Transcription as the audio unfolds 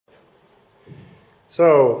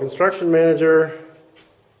So, construction manager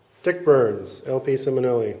Dick Byrnes, LP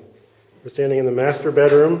Ciminelli. We're standing in the master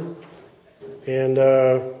bedroom. And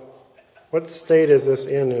what state is this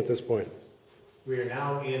in at this point? We are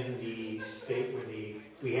now in the state where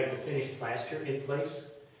we have the finished plaster in place.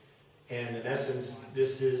 And in essence,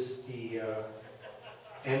 this is the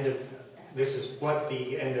this is what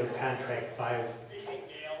the end of contract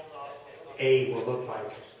 5A will look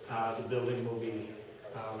like. The building will be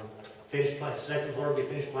finished plaster, second floor will be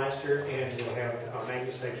finished plaster, and we'll have a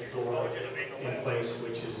magnesite floor in place,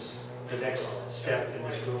 which is the next step in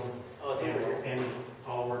this room. And we'll end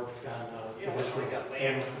all work on this room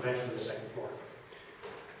and eventually the second floor.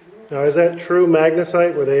 Now, is that true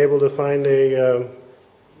magnesite? Were they able to find a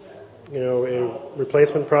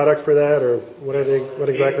replacement product for that, or what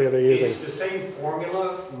exactly are they using? It's the same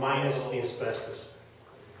formula minus the asbestos.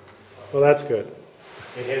 Well, that's good.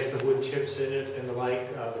 It has the wood chips in it and the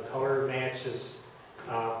like. The color match is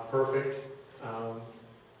perfect.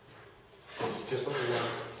 It's just what we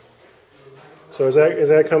want. So is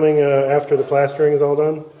that coming after the plastering is all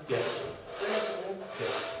done? Yes.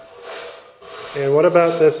 Yes. And what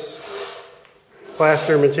about this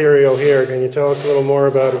plaster material here? Can you tell us a little more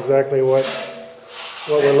about exactly what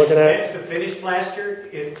we're looking at? That's the finished plaster.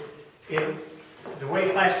 The way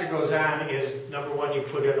plaster goes on is, number one, you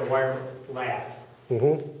put in a wire lath.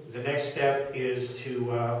 Mm-hmm. The next step is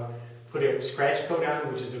to put a scratch coat on,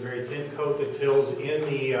 which is a very thin coat that fills in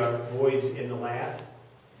the voids in the lath.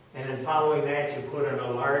 And then following that, you put in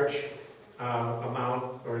a large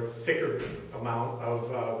amount or thicker amount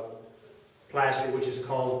of plaster, which is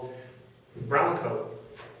called brown coat.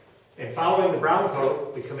 And following the brown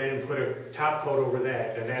coat, we come in and put a top coat over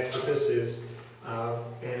that, and that's what this is.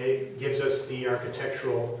 And it gives us the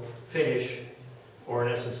architectural finish, or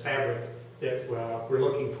in essence fabric, that we're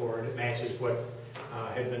looking for, and it matches what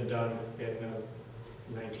had been done in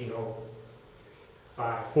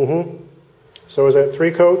 1905. Mm-hmm. So is that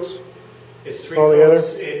 3 coats? It's 3 altogether?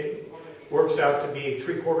 coats. It works out to be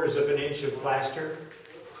 3/4 of an inch of plaster.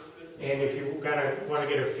 And if you want to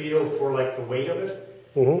get a feel for like the weight of it,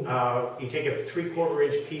 mm-hmm. You take a 3/4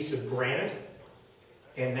 inch piece of granite,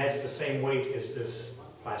 and that's the same weight as this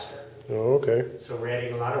plaster. Oh, okay. So we're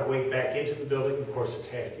adding a lot of weight back into the building. Of course, it's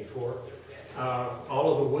had it before.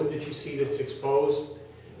 All of the wood that you see that's exposed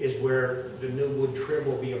is where the new wood trim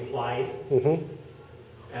will be applied. Mm-hmm.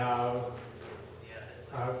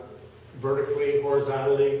 Vertically,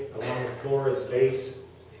 horizontally, along the floor as base.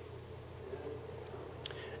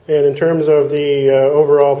 And in terms of the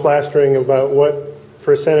overall plastering, about what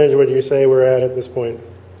percentage would you say we're at this point?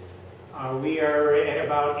 We are at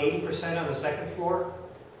about 80% on the second floor,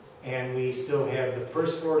 and we still have the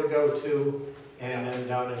first floor to go to, and then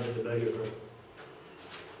down into the billiard room.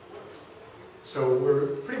 So we're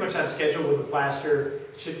pretty much on schedule with the plaster.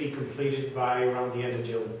 It should be completed by around the end of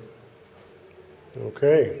June.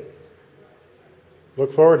 Okay.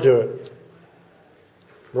 Look forward to it.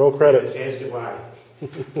 Roll credits. As do I.